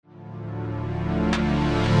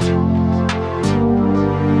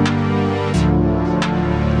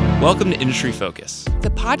Welcome to Industry Focus,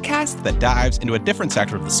 the podcast that dives into a different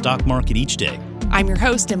sector of the stock market each day. I'm your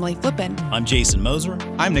host, Emily Flippen. I'm Jason Moser.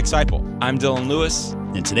 I'm Nick Seipel. I'm Dylan Lewis.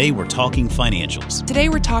 And today we're talking financials. Today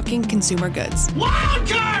we're talking consumer goods.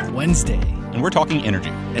 Wildcard Wednesday. And we're talking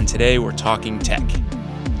energy. And today we're talking tech.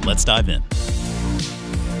 Let's dive in.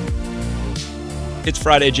 It's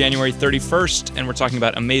Friday, January 31st, and we're talking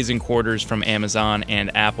about amazing quarters from Amazon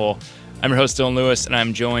and Apple. I'm your host, Dylan Lewis, and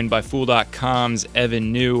I'm joined by Fool.com's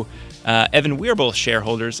Evan New. Evan, we are both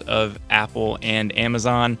shareholders of Apple and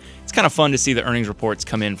Amazon. It's kind of fun to see the earnings reports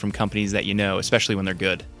come in from companies that you know, especially when they're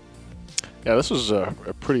good. Yeah, this was a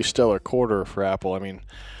pretty stellar quarter for Apple. I mean,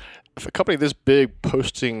 if a company this big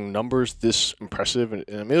posting numbers this impressive, and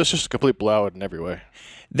I mean, it was just a complete blowout in every way.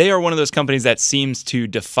 They are one of those companies that seems to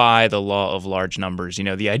defy the law of large numbers. You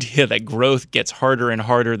know, the idea that growth gets harder and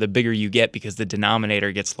harder the bigger you get because the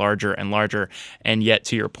denominator gets larger and larger. And yet,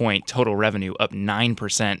 to your point, total revenue up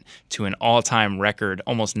 9% to an all-time record,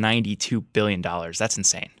 almost $92 billion. That's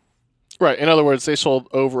insane. Right. In other words, they sold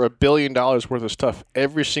over $1 billion worth of stuff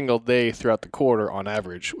every single day throughout the quarter on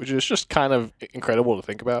average, which is just kind of incredible to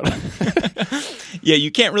think about. Yeah,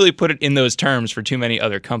 you can't really put it in those terms for too many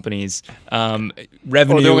other companies. Revenue.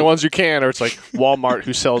 Or the only ones you can, or it's like Walmart,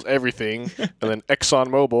 who sells everything, and then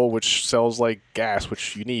ExxonMobil, which sells like gas,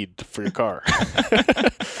 which you need for your car.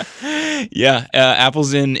 Yeah,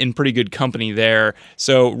 Apple's in pretty good company there.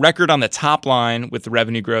 So record on the top line with the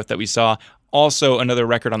revenue growth that we saw. Also, another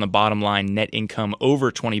record on the bottom line, net income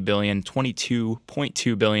over $20 billion,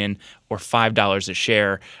 $22.2 billion, or $5 a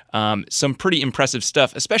share. Some pretty impressive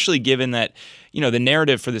stuff, especially given that, you know, the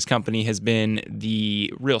narrative for this company has been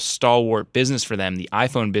the real stalwart business for them. The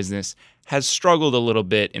iPhone business has struggled a little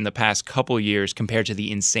bit in the past couple years compared to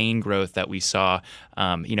the insane growth that we saw,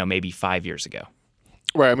 maybe 5 years ago.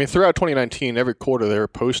 Right. I mean, throughout 2019, every quarter they were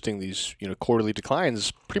posting these, quarterly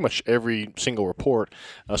declines, pretty much every single report.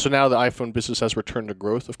 So now the iPhone business has returned to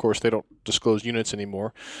growth. Of course, they don't disclose units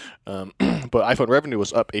anymore, but iPhone revenue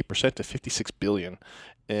was up 8% to $56 billion.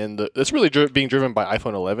 And it's really being driven by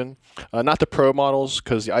iPhone 11, not the Pro models,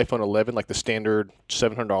 because the iPhone 11, like the standard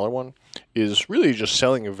 $700 one, is really just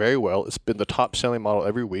selling very well. It's been the top-selling model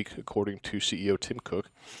every week, according to CEO Tim Cook.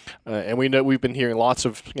 And we know we've been hearing lots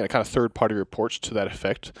of kind of third-party reports to that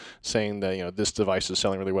effect, saying that this device is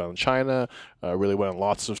selling really well in China, really well in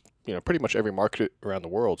lots of pretty much every market around the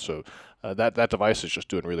world. So that device is just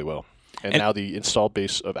doing really well. And now the installed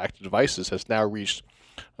base of active devices has now reached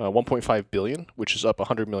 1.5 billion, which is up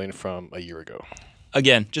 100 million from a year ago.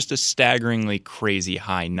 Again, just a staggeringly crazy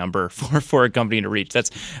high number for a company to reach. That's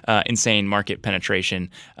insane market penetration.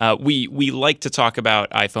 We like to talk about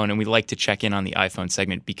iPhone, and we like to check in on the iPhone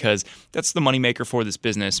segment because that's the moneymaker for this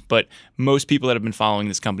business. But most people that have been following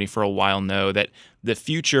this company for a while know that the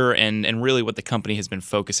future and really what the company has been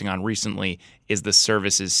focusing on recently is the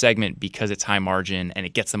services segment because it's high margin and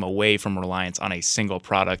it gets them away from reliance on a single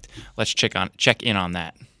product. Let's check in on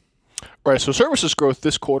that. Right, so services growth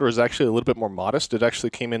this quarter is actually a little bit more modest. It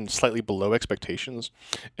actually came in slightly below expectations,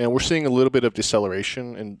 and we're seeing a little bit of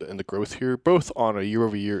deceleration in the growth here, both on a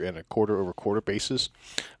year-over-year and a quarter-over-quarter basis.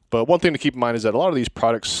 But one thing to keep in mind is that a lot of these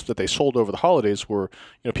products that they sold over the holidays were,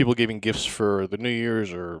 people giving gifts for the New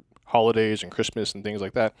Year's or holidays and Christmas and things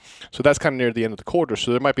like that. So that's kind of near the end of the quarter.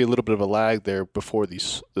 So there might be a little bit of a lag there before the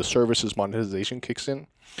services monetization kicks in.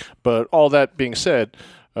 But all that being said,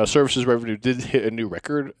 services revenue did hit a new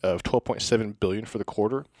record of $12.7 billion for the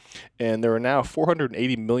quarter, and there are now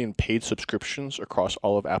 480 million paid subscriptions across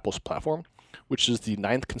all of Apple's platform, which is the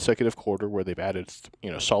 9th consecutive quarter where they've added,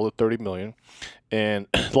 solid 30 million. And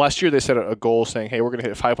last year they set a goal saying, hey, we're going to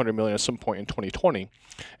hit 500 million at some point in 2020,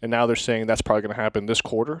 and now they're saying that's probably going to happen this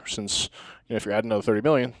quarter, since if you're adding another 30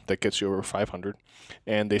 million, that gets you over 500.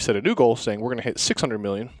 And they set a new goal saying we're going to hit 600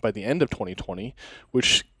 million by the end of 2020,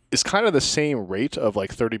 which is kind of the same rate of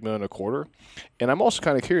like 30 million a quarter. And I'm also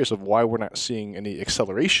kind of curious of why we're not seeing any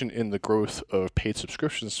acceleration in the growth of paid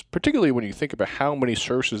subscriptions, particularly when you think about how many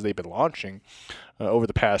services they've been launching over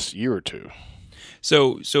the past year or two.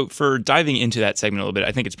 So for diving into that segment a little bit,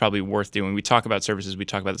 I think it's probably worth doing. We talk about services, we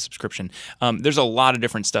talk about the subscription. There's a lot of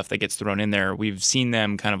different stuff that gets thrown in there. We've seen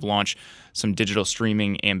them kind of launch some digital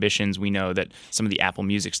streaming ambitions. We know that some of the Apple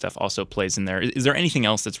Music stuff also plays in there. Is there anything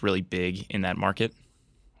else that's really big in that market?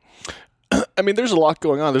 I mean, there's a lot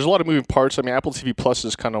going on. There's a lot of moving parts. I mean, Apple TV Plus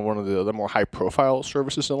is kind of one of the more high-profile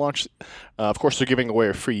services to launch. Of course, they're giving away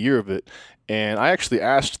a free year of it. And I actually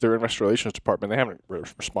asked their investor relations department, they haven't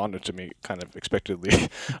responded to me kind of expectedly,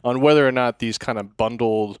 on whether or not these kind of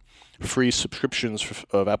bundled free subscriptions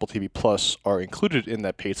of Apple TV Plus are included in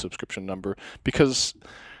that paid subscription number. Because,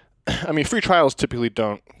 I mean, free trials typically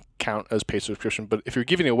don't count as paid subscription. But if you're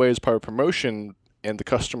giving it away as part of promotion and the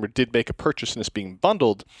customer did make a purchase and it's being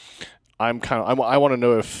bundled, I want to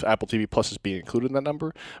know if Apple TV Plus is being included in that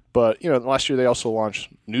number. But last year they also launched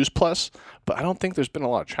News Plus, but I don't think there's been a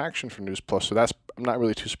lot of traction for News Plus. So I'm not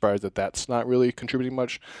really too surprised that that's not really contributing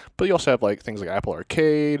much. But you also have like things like Apple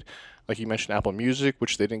Arcade, like you mentioned Apple Music,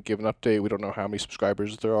 which they didn't give an update. We don't know how many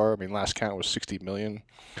subscribers there are. I mean, last count was 60 million.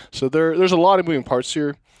 So there's a lot of moving parts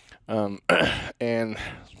here, and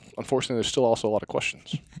unfortunately, there's still also a lot of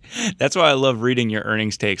questions. That's why I love reading your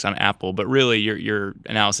earnings takes on Apple, but really your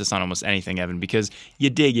analysis on almost anything, Evan, because you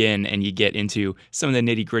dig in and you get into some of the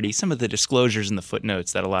nitty-gritty, some of the disclosures and the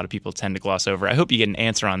footnotes that a lot of people tend to gloss over. I hope you get an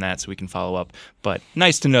answer on that so we can follow up. But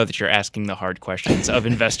nice to know that you're asking the hard questions of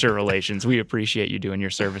investor relations. We appreciate you doing your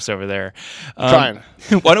service over there. Trying.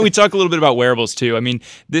 Why don't we talk a little bit about wearables too? I mean,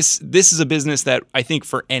 this is a business that I think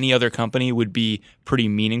for any other company would be pretty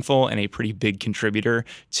meaningful and a pretty big contributor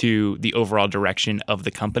to the overall direction of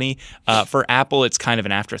the company. For Apple, it's kind of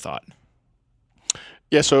an afterthought.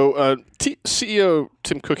 Yeah, so CEO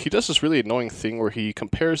Tim Cook, he does this really annoying thing where he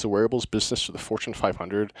compares the wearables business to the Fortune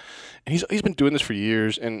 500. And he's been doing this for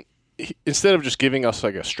years. And instead of just giving us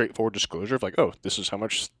like a straightforward disclosure of like, oh, this is how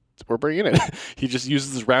much we're bringing in, he just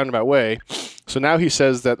uses this roundabout way. So now he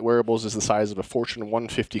says that wearables is the size of a Fortune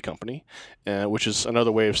 150 company, which is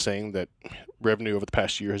another way of saying that revenue over the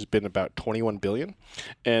past year has been about $21 billion.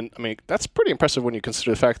 And I mean, that's pretty impressive when you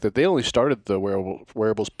consider the fact that they only started the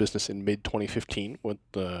wearables business in mid-2015 when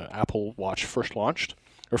the Apple Watch first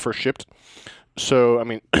shipped. So, I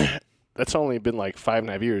mean, that's only been like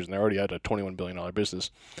 5.5 years, and they're already at a $21 billion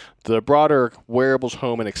business. The broader wearables,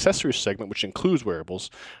 home, and accessories segment, which includes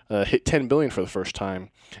wearables, hit $10 billion for the first time.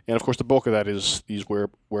 And of course, the bulk of that is these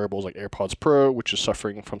wearables like AirPods Pro, which is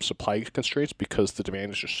suffering from supply constraints because the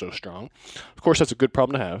demand is just so strong. Of course, that's a good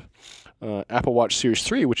problem to have. Apple Watch Series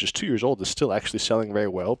 3, which is 2 years old, is still actually selling very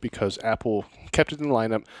well because Apple kept it in the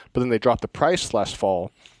lineup, but then they dropped the price last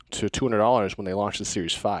fall to $200 when they launched the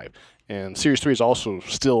Series 5. And Series 3 is also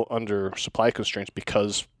still under supply constraints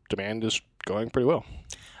because demand is going pretty well.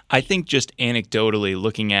 I think just anecdotally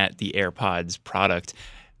looking at the AirPods product,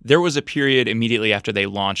 there was a period immediately after they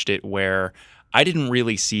launched it where I didn't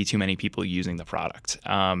really see too many people using the product.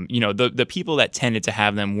 The people that tended to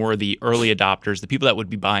have them were the early adopters, the people that would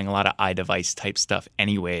be buying a lot of iDevice type stuff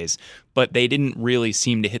anyways, but they didn't really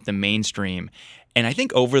seem to hit the mainstream. And I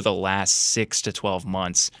think over the last 6 to 12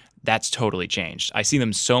 months, that's totally changed. I see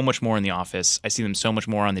them so much more in the office. I see them so much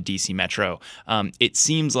more on the DC Metro. It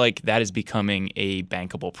seems like that is becoming a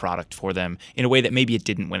bankable product for them in a way that maybe it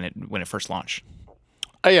didn't when it first launched.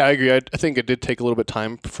 Yeah, I agree. I think it did take a little bit of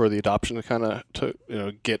time for the adoption to kind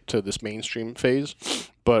of get to this mainstream phase.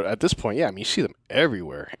 But at this point, yeah, I mean, you see them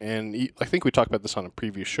everywhere. And I think we talked about this on a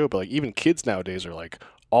previous show, but like even kids nowadays are like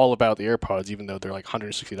all about the AirPods, even though they're like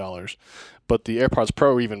 $160. But the AirPods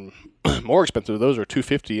Pro are even more expensive. Those are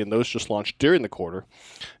 $250, and those just launched during the quarter.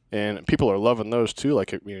 And people are loving those too.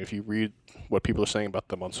 Like, if you read what people are saying about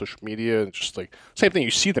them on social media, and just like same thing,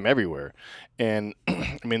 you see them everywhere. And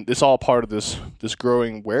I mean, it's all part of this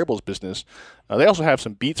growing wearables business. They also have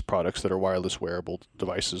some Beats products that are wireless wearable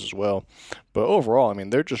devices as well. But overall, I mean,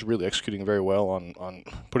 they're just really executing very well on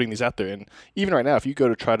putting these out there. And even right now, if you go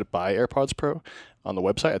to try to buy AirPods Pro on the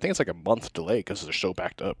website, I think it's like a month delay because they're so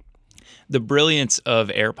backed up. The brilliance of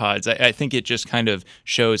AirPods, I think it just kind of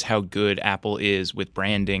shows how good Apple is with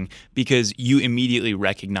branding, because you immediately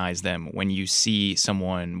recognize them when you see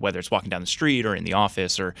someone, whether it's walking down the street or in the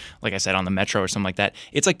office or, like I said, on the metro or something like that.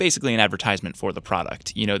 It's like basically an advertisement for the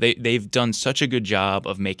product. They've done such a good job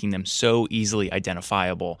of making them so easily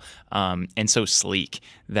identifiable and so sleek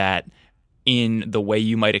that in the way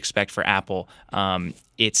you might expect for Apple,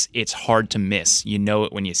 it's hard to miss. You know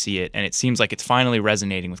it when you see it, and it seems like it's finally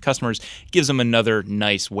resonating with customers. It gives them another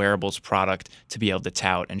nice wearables product to be able to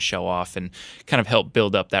tout and show off and kind of help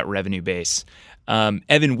build up that revenue base.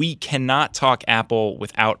 Evan, we cannot talk Apple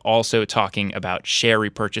without also talking about share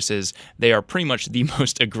repurchases. They are pretty much the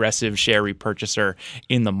most aggressive share repurchaser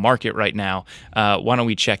in the market right now. Why don't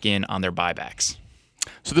we check in on their buybacks?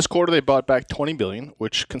 So this quarter they bought back $20 billion,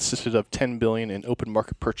 which consisted of $10 billion in open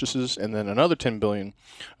market purchases and then another $10 billion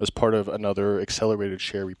as part of another accelerated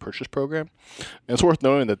share repurchase program. And it's worth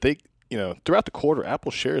noting that they, throughout the quarter,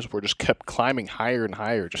 Apple shares were just kept climbing higher and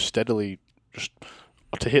higher, just steadily, just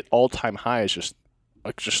to hit all-time highs, just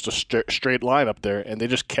a straight line up there, and they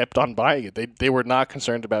just kept on buying it. They were not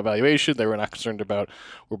concerned about valuation. They were not concerned about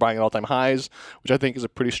we're buying at all-time highs, which I think is a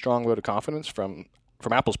pretty strong vote of confidence from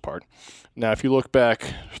Apple's part. Now, if you look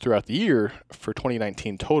back throughout the year for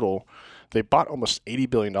 2019 total, they bought almost $80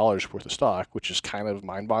 billion worth of stock, which is kind of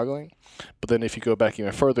mind-boggling. But then if you go back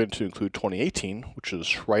even further to include 2018, which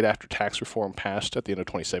is right after tax reform passed at the end of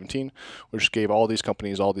 2017, which gave all these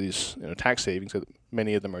companies all these tax savings that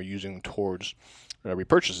many of them are using towards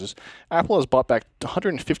repurchases, Apple has bought back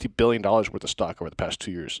 $150 billion worth of stock over the past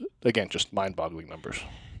 2 years. Again, just mind-boggling numbers.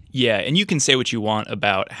 Yeah, and you can say what you want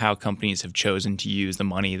about how companies have chosen to use the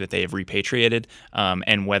money that they have repatriated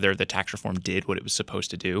and whether the tax reform did what it was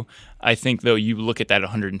supposed to do. I think, though, you look at that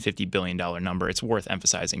 $150 billion number, it's worth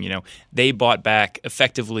emphasizing. They bought back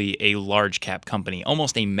effectively a large cap company,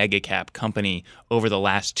 almost a mega cap company over the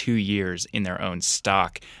last 2 years in their own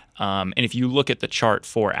stock. And if you look at the chart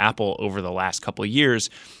for Apple over the last couple of years,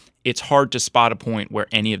 it's hard to spot a point where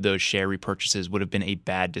any of those share repurchases would have been a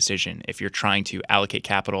bad decision if you're trying to allocate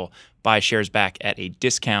capital, buy shares back at a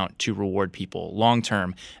discount to reward people long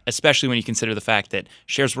term, especially when you consider the fact that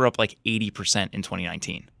shares were up like 80% in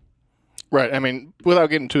 2019. Right. I mean,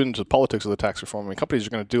 without getting too into the politics of the tax reform, companies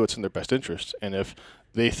are going to do what's in their best interest. And if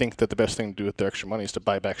they think that the best thing to do with their extra money is to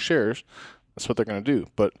buy back shares, that's what they're going to do.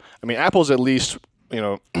 But, Apple's at least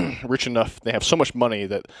rich enough, they have so much money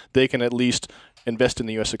that they can at least invest in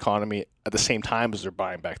the U.S. economy at the same time as they're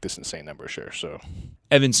buying back this insane number of shares. So,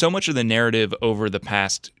 Evan, so much of the narrative over the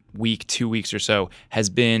past week, 2 weeks or so, has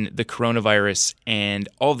been the coronavirus and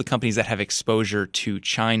all of the companies that have exposure to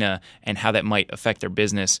China and how that might affect their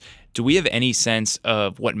business. Do we have any sense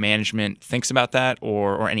of what management thinks about that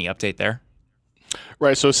or any update there?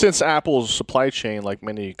 Right. So since Apple's supply chain, like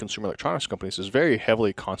many consumer electronics companies, is very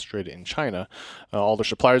heavily concentrated in China, all their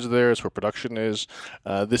suppliers are there. It's where production is.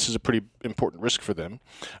 This is a pretty important risk for them.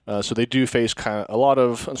 So they do face kind of a lot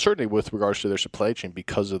of uncertainty with regards to their supply chain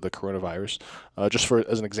because of the coronavirus.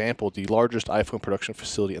 As an example, the largest iPhone production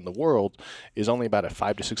facility in the world is only about a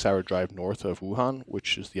 5 to 6 hour drive north of Wuhan,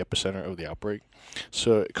 which is the epicenter of the outbreak.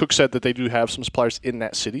 So Cook said that they do have some suppliers in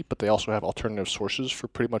that city, but they also have alternative sources for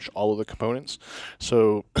pretty much all of the components.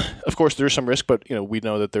 So, of course, there is some risk, but we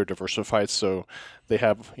know that they're diversified, so they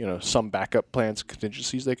have some backup plans,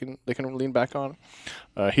 contingencies they can lean back on.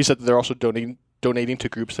 He said that they're also donating to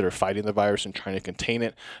groups that are fighting the virus and trying to contain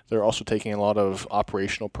it. They're also taking a lot of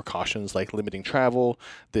operational precautions like limiting travel.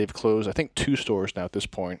 They've closed, I think, 2 stores now at this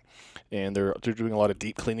point, and they're doing a lot of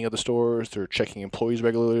deep cleaning of the stores. They're checking employees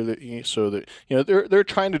regularly, so that they're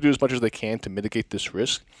trying to do as much as they can to mitigate this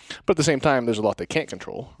risk. But at the same time, there's a lot they can't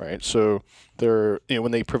control, right? So they're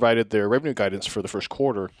when they provided their revenue guidance for the first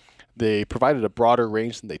quarter, they provided a broader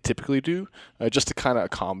range than they typically do, just to kind of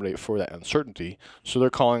accommodate for that uncertainty. So they're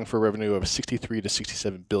calling for revenue of $63 to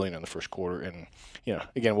 $67 billion in the first quarter. And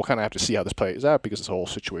again, we'll kind of have to see how this plays out because this whole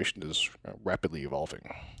situation is rapidly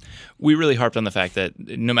evolving. We really harped on the fact that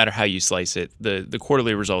no matter how you slice it, the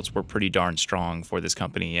quarterly results were pretty darn strong for this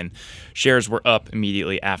company, and shares were up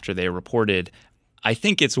immediately after they reported. I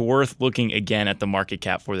think it's worth looking again at the market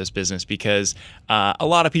cap for this business because a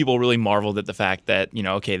lot of people really marveled at the fact that,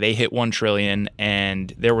 they hit $1 trillion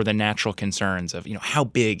and there were the natural concerns of, how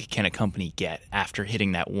big can a company get after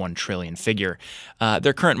hitting that $1 trillion figure?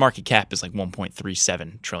 Their current market cap is like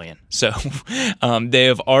 $1.37 trillion. So they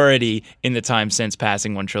have already, in the time since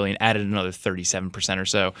passing $1 trillion, added another 37% or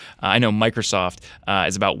so. I know Microsoft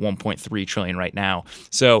is about $1.3 trillion right now.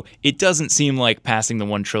 So it doesn't seem like passing the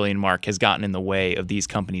 $1 trillion mark has gotten in the way of these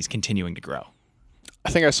companies continuing to grow.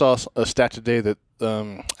 I think I saw a stat today that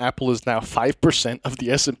Apple is now 5% of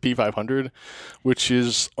the S&P 500, which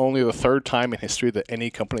is only the third time in history that any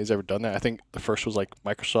company has ever done that. I think the first was like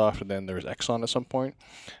Microsoft, and then there was Exxon at some point.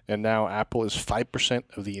 And now Apple is 5%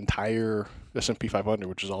 of the entire S&P 500,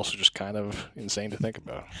 which is also just kind of insane to think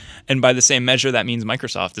about. And by the same measure, that means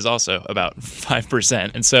Microsoft is also about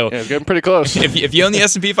 5%. And so it's getting pretty close. if you own the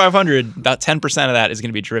S&P 500, about 10% of that is going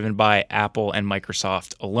to be driven by Apple and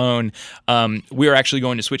Microsoft alone. We are actually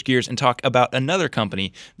going to switch gears and talk about another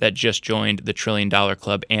company that just joined the $1 trillion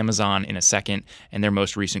club, Amazon, in a second, and their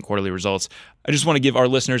most recent quarterly results. I just want to give our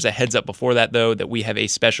listeners a heads up before that, though, that we have a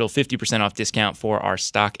special 50% off discount for our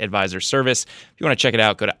Stock Advisor service. If you want to check it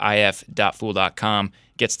out, go to if.fool.com.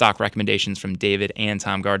 Get stock recommendations from David and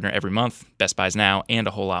Tom Gardner every month, Best Buys Now, and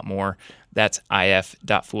a whole lot more. That's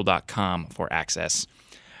if.fool.com for access.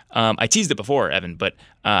 I teased it before, Evan, but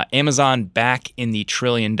Amazon back in the $1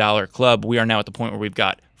 trillion club. We are now at the point where we've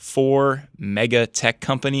got 4 mega tech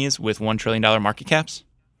companies with $1 trillion market caps.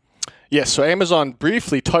 Yes, so Amazon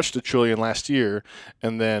briefly touched $1 trillion last year,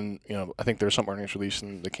 and then I think there was some earnings release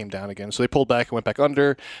and they came down again. So they pulled back and went back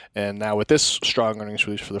under, and now with this strong earnings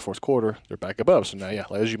release for the fourth quarter, they're back above. So now,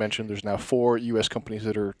 as you mentioned, there's now 4 U.S. companies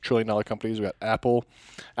that are $1 trillion companies. We got Apple,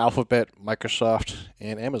 Alphabet, Microsoft,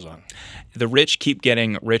 and Amazon. The rich keep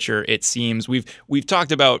getting richer, it seems. We've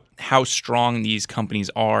talked about how strong these companies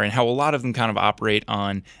are and how a lot of them kind of operate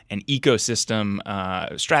on an ecosystem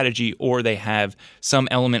strategy, or they have some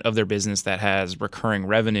element of their business that has recurring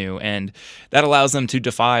revenue, and that allows them to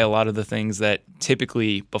defy a lot of the things that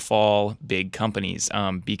typically befall big companies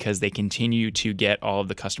because they continue to get all of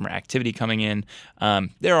the customer activity coming in.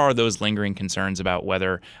 There are those lingering concerns about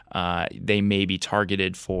whether they may be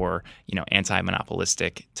targeted for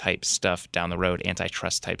anti-monopolistic type stuff down the road,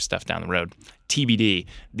 antitrust type stuff down the road. TBD.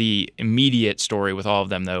 The immediate story with all of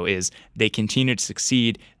them, though, is they continue to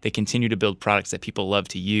succeed. They continue to build products that people love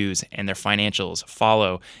to use, and their financials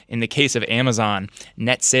follow. In the case of Amazon,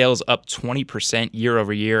 net sales up 20% year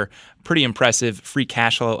over year. Pretty impressive. Free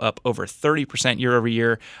cash flow up over 30% year over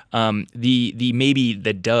year. Maybe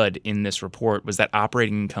the dud in this report was that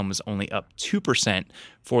operating income was only up 2%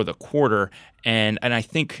 for the quarter, and I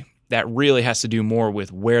think that really has to do more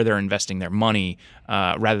with where they're investing their money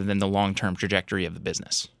rather than the long-term trajectory of the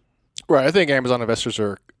business. Right. I think Amazon investors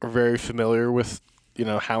are very familiar with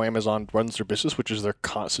how Amazon runs their business, which is they're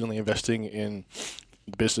constantly investing in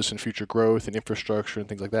business and future growth and infrastructure and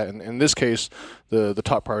things like that. And in this case, the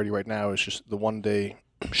top priority right now is just the one-day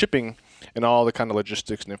shipping and all the kind of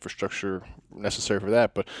logistics and infrastructure necessary for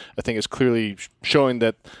that. But I think it's clearly showing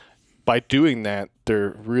that by doing that,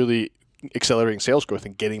 they're really accelerating sales growth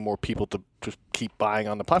and getting more people to keep buying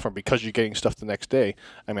on the platform because you're getting stuff the next day.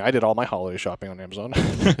 I mean, I did all my holiday shopping on Amazon.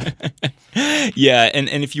 Yeah, and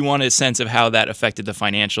if you want a sense of how that affected the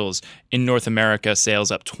financials, in North America,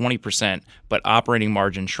 sales up 20%, but operating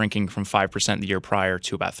margin shrinking from 5% the year prior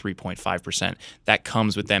to about 3.5%. That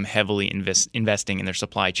comes with them heavily investing in their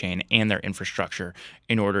supply chain and their infrastructure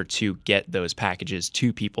in order to get those packages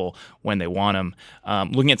to people when they want them.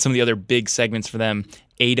 Looking at some of the other big segments for them,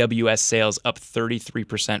 AWS sales up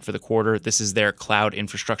 33% for the quarter. This is their cloud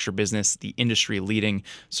infrastructure business, the industry-leading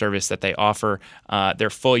service that they offer.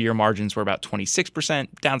 Their full-year margins were about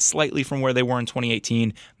 26%, down slightly from where they were in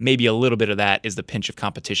 2018. Maybe a little bit of that is the pinch of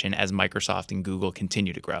competition as Microsoft and Google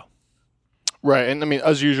continue to grow. Right, and I mean,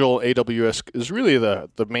 as usual, AWS is really the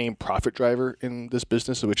main profit driver in this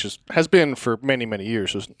business, which has been for many, many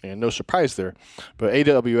years, so no surprise there. But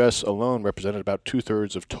AWS alone represented about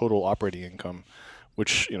 2/3 of total operating income,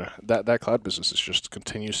 which that cloud business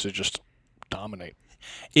continues to just dominate.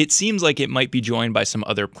 It seems like it might be joined by some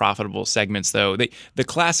other profitable segments, though. The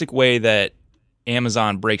classic way that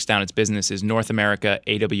Amazon breaks down its business is North America,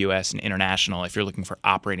 AWS, and international if you're looking for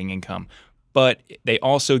operating income. But they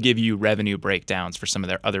also give you revenue breakdowns for some of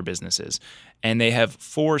their other businesses. And they have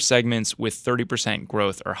 4 segments with 30%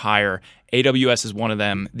 growth or higher. AWS is one of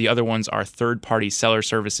them. The other ones are third-party seller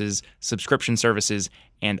services, subscription services,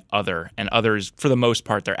 and other. And others, for the most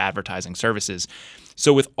part, they're advertising services.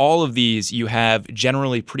 So with all of these, you have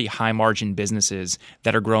generally pretty high-margin businesses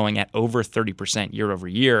that are growing at over 30% year over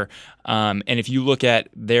year. And if you look at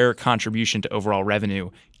their contribution to overall revenue,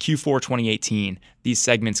 Q4 2018, these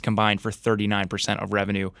segments combined for 39% of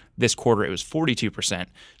revenue. This quarter, it was 42%.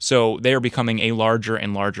 So they are becoming a larger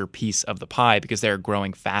and larger piece of the pie because they're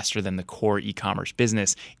growing faster than the core e-commerce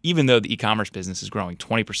business, even though the e-commerce business is growing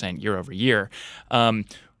 20% year over year.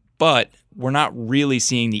 But we're not really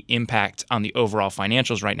seeing the impact on the overall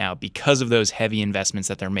financials right now because of those heavy investments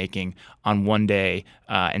that they're making on one-day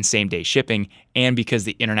and same-day shipping, and because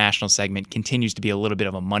the international segment continues to be a little bit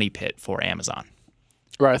of a money pit for Amazon.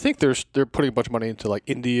 Right, I think they're putting a bunch of money into like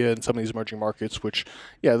India and some of these emerging markets, which,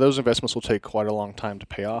 those investments will take quite a long time to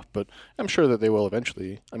pay off, but I'm sure that they will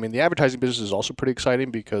eventually. I mean, the advertising business is also pretty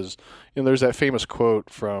exciting because there's that famous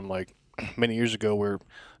quote from like many years ago where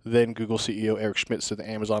then Google CEO Eric Schmidt said that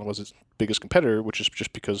Amazon was its biggest competitor, which is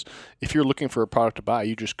just because if you're looking for a product to buy,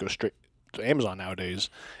 you just go straight to Amazon nowadays.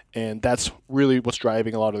 And that's really what's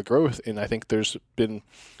driving a lot of the growth. And I think there's been,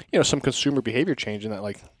 some consumer behavior change in that,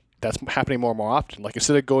 like, that's happening more and more often. Like,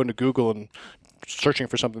 instead of going to Google and searching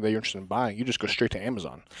for something that you're interested in buying, you just go straight to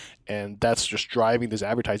Amazon. And that's just driving this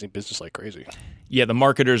advertising business like crazy. Yeah, the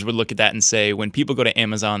marketers would look at that and say, when people go to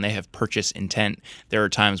Amazon, they have purchase intent. There are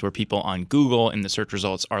times where people on Google in the search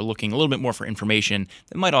results are looking a little bit more for information.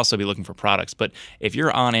 They might also be looking for products. But if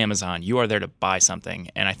you're on Amazon, you are there to buy something.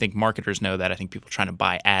 And I think marketers know that. I think people trying to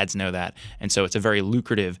buy ads know that. And so it's a very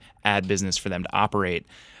lucrative ad business for them to operate.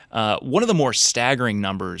 One of the more staggering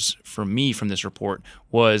numbers for me from this report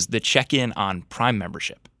was the check-in on Prime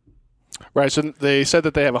membership. Right, so they said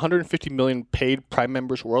that they have 150 million paid Prime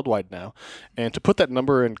members worldwide now. And to put that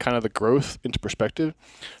number and kind of the growth into perspective,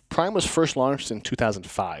 Prime was first launched in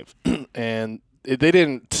 2005. And they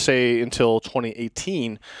didn't say until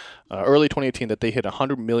 2018, early 2018, that they hit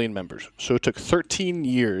 100 million members. So it took 13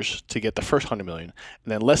 years to get the first 100 million,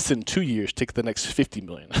 and then less than 2 years to get the next 50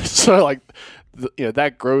 million. So like,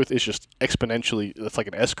 that growth is just exponentially, that's like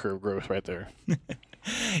an S-curve growth right there.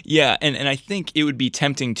 Yeah, and I think it would be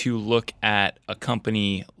tempting to look at a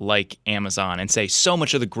company like Amazon and say so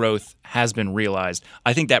much of the growth has been realized.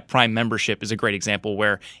 I think that Prime membership is a great example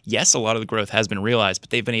where, yes, a lot of the growth has been realized, but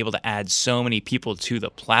they've been able to add so many people to the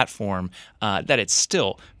platform that it's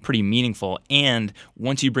still pretty meaningful. And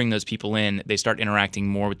once you bring those people in, they start interacting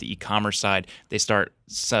more with the e-commerce side. They start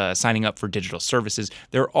signing up for digital services.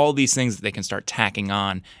 There are all these things that they can start tacking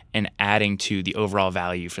on and adding to the overall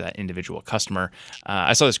value for that individual customer.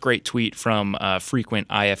 I saw this great tweet from frequent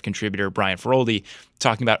IF contributor Brian Feroldi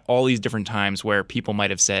talking about all these different times where people might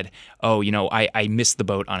have said, oh, I missed the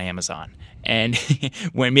boat on Amazon. And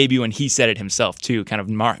when he said it himself too, kind of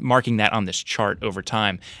marking that on this chart over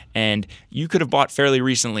time. And you could have bought fairly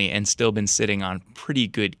recently and still been sitting on pretty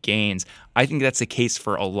good gains. I think that's the case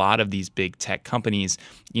for a lot of these big tech companies.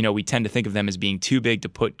 We tend to think of them as being too big to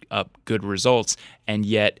put up good results. And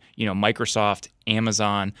yet, Microsoft,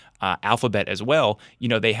 Amazon, Alphabet as well,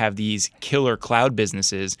 they have these killer cloud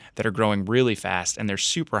businesses that are growing really fast and they're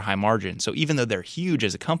super high margin. So even though they're huge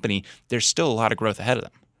as a company, there's still a lot of growth ahead of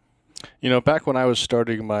them. Back when I was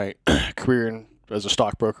starting my career as a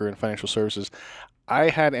stockbroker in financial services, I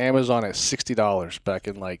had Amazon at $60 back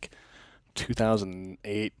in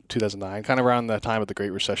 2008, 2009, kind of around the time of the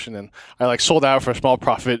Great Recession. And I sold out for a small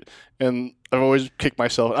profit, and I've always kicked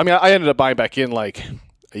myself. I mean, I ended up buying back in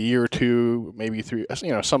a year or two, maybe 3,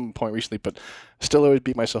 some point recently, but still always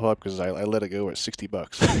beat myself up because I let it go at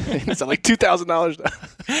 $60. It's at $2,000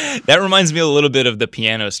 now. That reminds me a little bit of the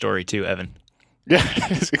piano story too, Evan. Yeah,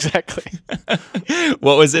 exactly.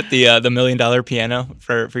 What was it? The $1 million piano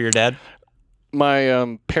for your dad?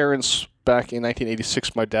 My parents, back in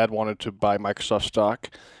 1986, my dad wanted to buy Microsoft stock,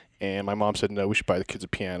 and my mom said, no, we should buy the kids a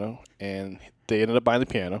piano. And they ended up buying the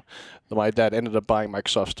piano. My dad ended up buying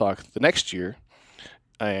Microsoft stock the next year.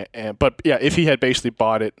 But yeah, if he had basically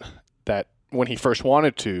bought it that when he first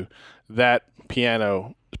wanted to, that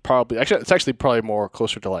piano is probably, it's actually probably more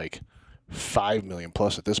closer to $5 million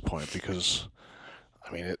plus at this point, because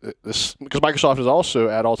because Microsoft is also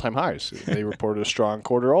at all-time highs. They reported a strong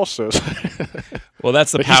quarter also. Well,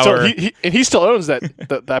 that's the power. He still owns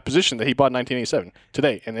that position that he bought in 1987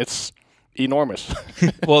 today, and it's enormous.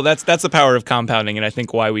 Well, that's the power of compounding, and I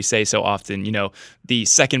think why we say so often, the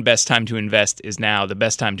second best time to invest is now. The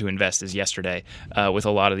best time to invest is yesterday with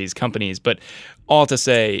a lot of these companies. But all to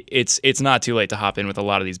say, it's not too late to hop in with a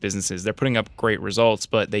lot of these businesses. They're putting up great results,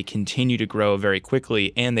 but they continue to grow very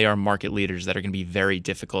quickly, and they are market leaders that are going to be very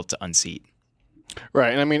difficult to unseat.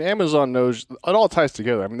 Right, and Amazon knows it all ties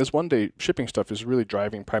together. This one-day shipping stuff is really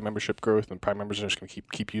driving Prime membership growth, and Prime members are just going to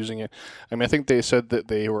keep using it. I think they said that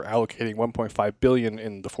they were allocating $1.5 billion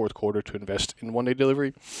in the fourth quarter to invest in one-day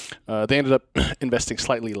delivery. They ended up investing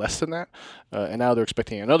slightly less than that, and now they're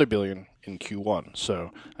expecting another $1 billion in Q1.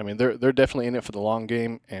 So, they're definitely in it for the long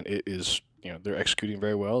game, and it is, they're executing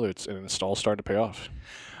very well. It's all starting to pay off.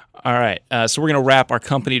 All right. So we're going to wrap our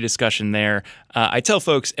company discussion there. I tell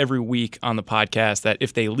folks every week on the podcast that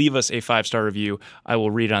if they leave us a 5-star review, I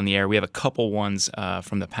will read it on the air. We have a couple ones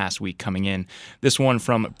from the past week coming in. This one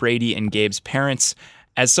from Brady and Gabe's parents.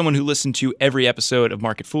 As someone who listened to every episode of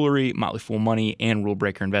Market Foolery, Motley Fool Money, and Rule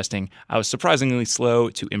Breaker Investing, I was surprisingly slow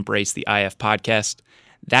to embrace the IF podcast.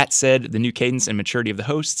 That said, the new cadence and maturity of the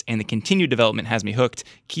hosts and the continued development has me hooked.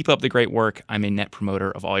 Keep up the great work. I'm a net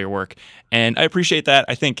promoter of all your work. And I appreciate that.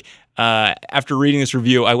 I think after reading this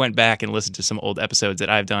review, I went back and listened to some old episodes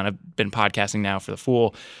that I've done. I've been podcasting now for The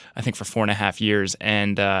Fool, I think for 4.5 years.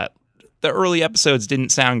 And the early episodes didn't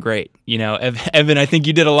sound great. Evan, I think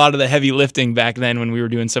you did a lot of the heavy lifting back then when we were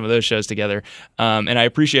doing some of those shows together. And I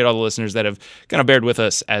appreciate all the listeners that have kind of bared with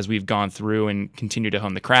us as we've gone through and continued to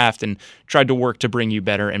hone the craft and tried to work to bring you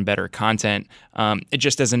better and better content. It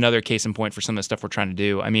just as another case in point for some of the stuff we're trying to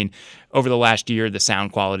do. Over the last year, the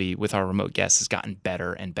sound quality with our remote guests has gotten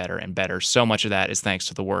better and better and better. So much of that is thanks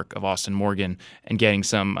to the work of Austin Morgan and getting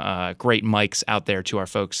some great mics out there to our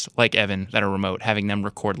folks like Evan that are remote, having them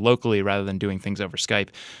record locally rather than doing things over Skype.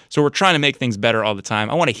 So we're trying to make things better all the time.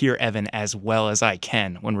 I want to hear Evan as well as I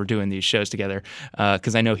can when we're doing these shows together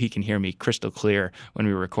because I know he can hear me crystal clear when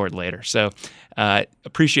we record later. So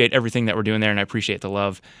appreciate everything that we're doing there, and I appreciate the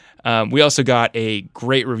love. We also got a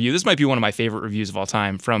great review. This might be one of my favorite reviews of all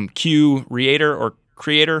time from Q Reator or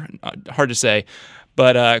Creator, hard to say.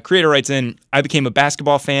 But Creator writes in, I became a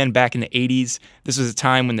basketball fan back in the 80s. This was a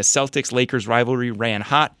time when the Celtics-Lakers rivalry ran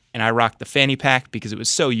hot, and I rocked the fanny pack because it was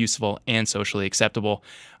so useful and socially acceptable.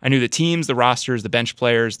 I knew the teams, the rosters, the bench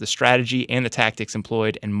players, the strategy, and the tactics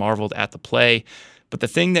employed, and marveled at the play. But the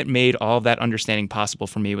thing that made all of that understanding possible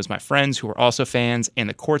for me was my friends who were also fans and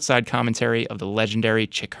the courtside commentary of the legendary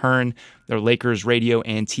Chick Hearn, their Lakers radio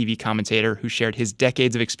and TV commentator who shared his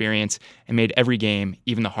decades of experience and made every game,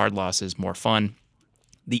 even the hard losses, more fun.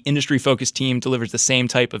 The industry-focused team delivers the same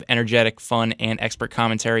type of energetic, fun, and expert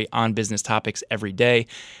commentary on business topics every day.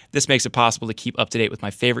 This makes it possible to keep up to date with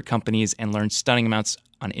my favorite companies and learn stunning amounts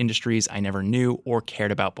on industries I never knew or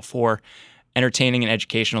cared about before. Entertaining and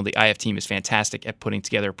educational, the IF team is fantastic at putting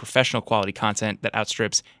together professional quality content that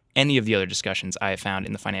outstrips any of the other discussions I have found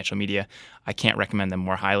in the financial media. I can't recommend them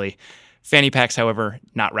more highly. Fanny packs, however,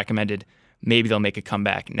 not recommended. Maybe they'll make a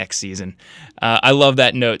comeback next season. I love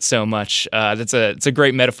that note so much. It's a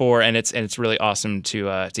great metaphor, and it's really awesome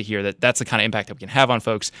to hear that that's the kind of impact that we can have on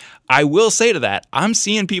folks. I will say to that, I'm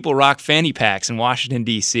seeing people rock fanny packs in Washington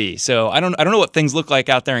D.C. So I don't know what things look like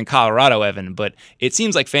out there in Colorado, Evan, but it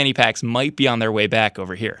seems like fanny packs might be on their way back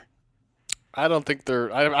over here. I don't think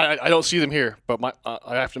they're. I don't see them here, but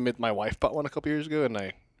I have to admit my wife bought one a couple years ago, and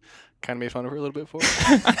I kind of made fun of her a little bit for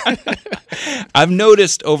it. I've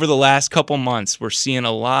noticed over the last couple months, we're seeing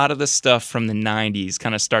a lot of the stuff from the 90s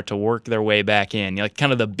kind of start to work their way back in. Like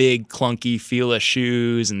kind of the big, clunky Fila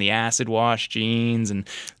shoes and the acid wash jeans and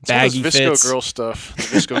baggy fits. Visco girl stuff. The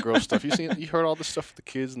Visco girl stuff. You heard all this stuff with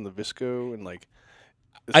the kids and the Visco and like...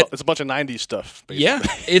 It's a bunch of 90s stuff, basically. Yeah,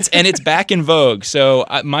 it's back in vogue. So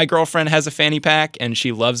my girlfriend has a fanny pack, and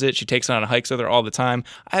she loves it. She takes it on hikes with her all the time.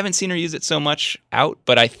 I haven't seen her use it so much out,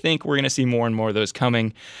 but I think we're going to see more and more of those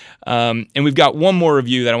coming. And we've got one more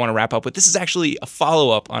review that I want to wrap up with. This is actually a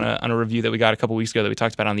follow-up on a review that we got a couple weeks ago that we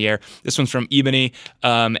talked about on the air. This one's from Ebony,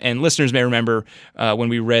 and listeners may remember when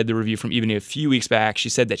we read the review from Ebony a few weeks back, she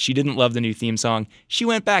said that she didn't love the new theme song. She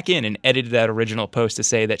went back in and edited that original post to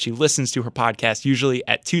say that she listens to her podcast usually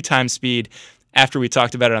at 2x speed. After we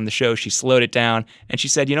talked about it on the show, she slowed it down, and she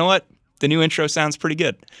said, you know what? The new intro sounds pretty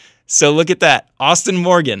good. So look at that. Austin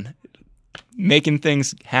Morgan making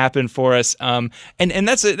things happen for us. And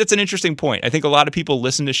that's an interesting point. I think a lot of people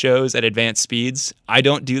listen to shows at advanced speeds. I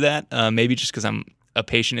don't do that, maybe just because I'm a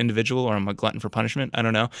patient individual or I'm a glutton for punishment. I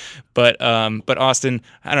don't know. But Austin,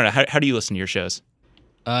 I don't know. How do you listen to your shows?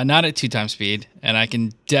 Not at 2x speed, and I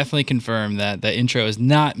can definitely confirm that the intro is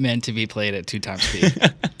not meant to be played at 2x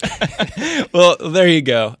speed. Well, there you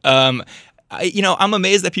go. I'm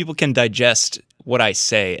amazed that people can digest what I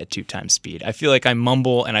say at 2x speed. I feel like I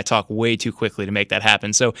mumble and I talk way too quickly to make that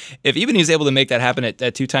happen. So if Ebony is able to make that happen at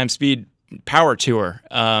 2x speed, power to her.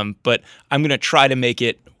 But I'm going to try to make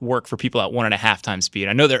it work for people at 1.5x speed.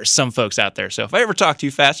 I know there are some folks out there, so if I ever talk too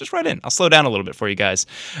fast, just write in. I'll slow down a little bit for you guys.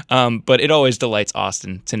 But it always delights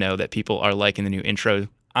Austin to know that people are liking the new intro.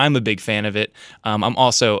 I'm a big fan of it. I'm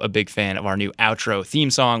also a big fan of our new outro theme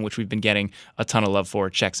song, which we've been getting a ton of love for,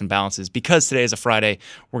 Checks and Balances. Because today is a Friday,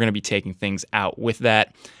 we're going to be taking things out with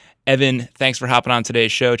that. Evan, thanks for hopping on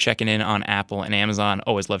today's show, checking in on Apple and Amazon.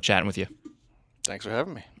 Always love chatting with you. Thanks for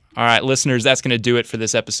having me. All right, listeners, that's going to do it for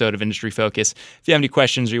this episode of Industry Focus. If you have any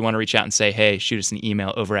questions or you want to reach out and say, hey, shoot us an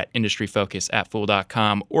email over at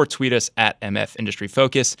industryfocus@fool.com or tweet us at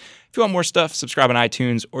MFIndustryFocus. If you want more stuff, subscribe on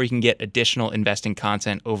iTunes, or you can get additional investing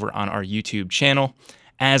content over on our YouTube channel.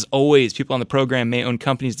 As always, people on the program may own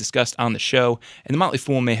companies discussed on the show, and the Motley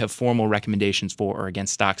Fool may have formal recommendations for or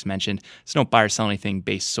against stocks mentioned, so don't buy or sell anything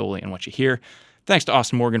based solely on what you hear. Thanks to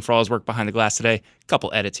Austin Morgan for all his work behind the glass today. A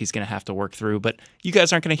couple edits he's going to have to work through, but you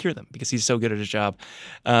guys aren't going to hear them because he's so good at his job.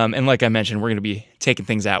 And like I mentioned, we're going to be taking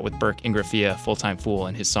things out with Burke Ingrafia, Full-Time Fool,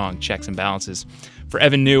 and his song Checks and Balances. For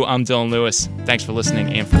Evan New, I'm Dylan Lewis. Thanks for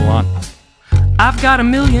listening, and Fool on. I've got $1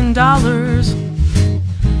 million.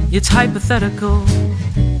 It's hypothetical.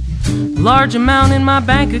 Large amount in my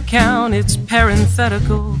bank account. It's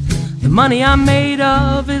parenthetical. The money I'm made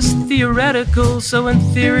of is theoretical, so in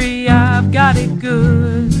theory I've got it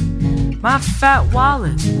good. My fat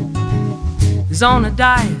wallet is on a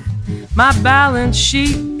diet. My balance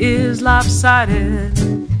sheet is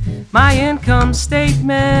lopsided. My income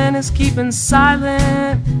statement is keeping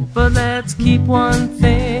silent, but let's keep one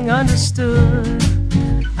thing understood.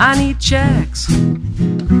 I need checks,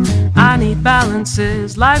 I need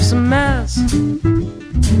balances. Life's a mess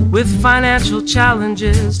with financial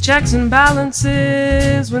challenges, checks and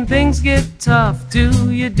balances. When things get tough,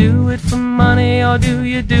 do you do it for money or do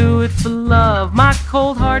you do it for love? My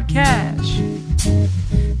cold hard cash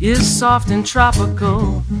is soft and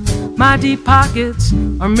tropical. My deep pockets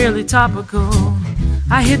are merely topical.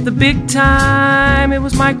 I hit the big time, it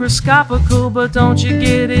was microscopical, but don't you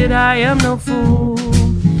get it, I am no fool.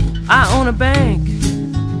 I own a bank,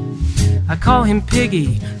 I call him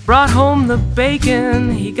Piggy. Brought home the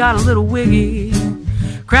bacon, he got a little wiggy.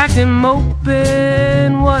 Cracked him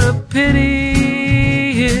open, what a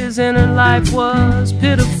pity. His inner life was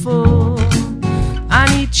pitiful. I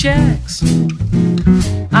need checks,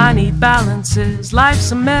 I need balances.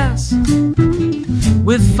 Life's a mess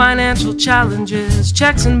with financial challenges.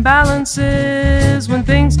 Checks and balances. When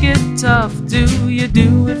things get tough, do you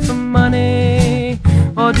do it for money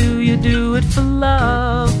or do you do it for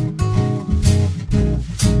love?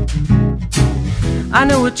 I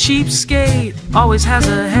know a cheapskate always has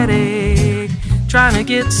a headache trying to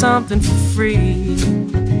get something for free.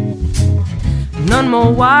 None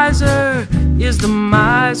more wiser is the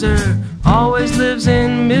miser, always lives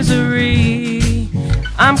in misery.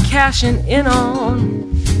 I'm cashing in on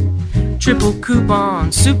triple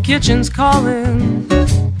coupon. Soup Kitchen's calling,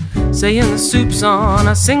 saying the soup's on.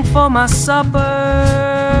 I sing for my supper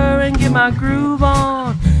and get my groove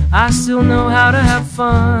on. I still know how to have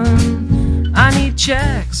fun. I need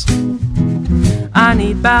checks, I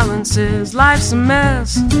need balances. Life's a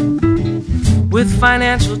mess with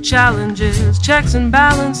financial challenges. Checks and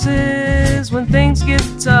balances. When things get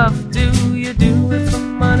tough, do you do it for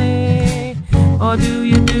money or do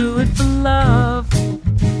you do it for love?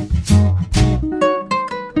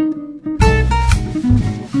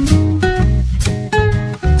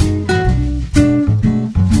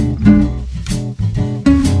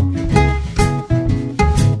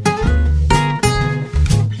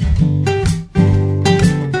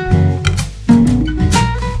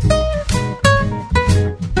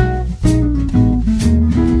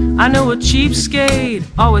 I know a cheapskate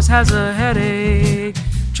always has a headache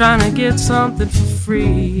trying to get something for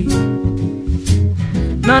free.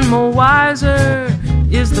 None more wiser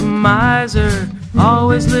is the miser,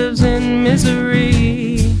 always lives in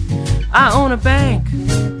misery. I own a bank,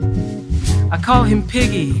 I call him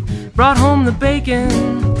Piggy. Brought home the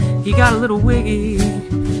bacon, he got a little wiggy.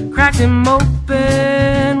 Cracked him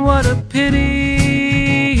open, what a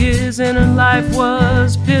pity. His inner life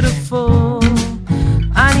was pitiful.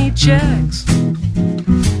 I need checks,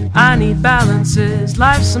 I need balances.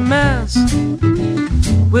 Life's a mess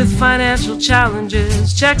with financial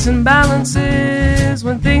challenges. Checks and balances.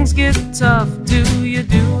 When things get tough, do you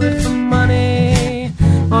do it for money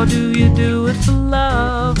or do you do it for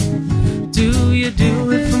love? Do you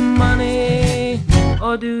do it for money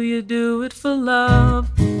or do you do it for love?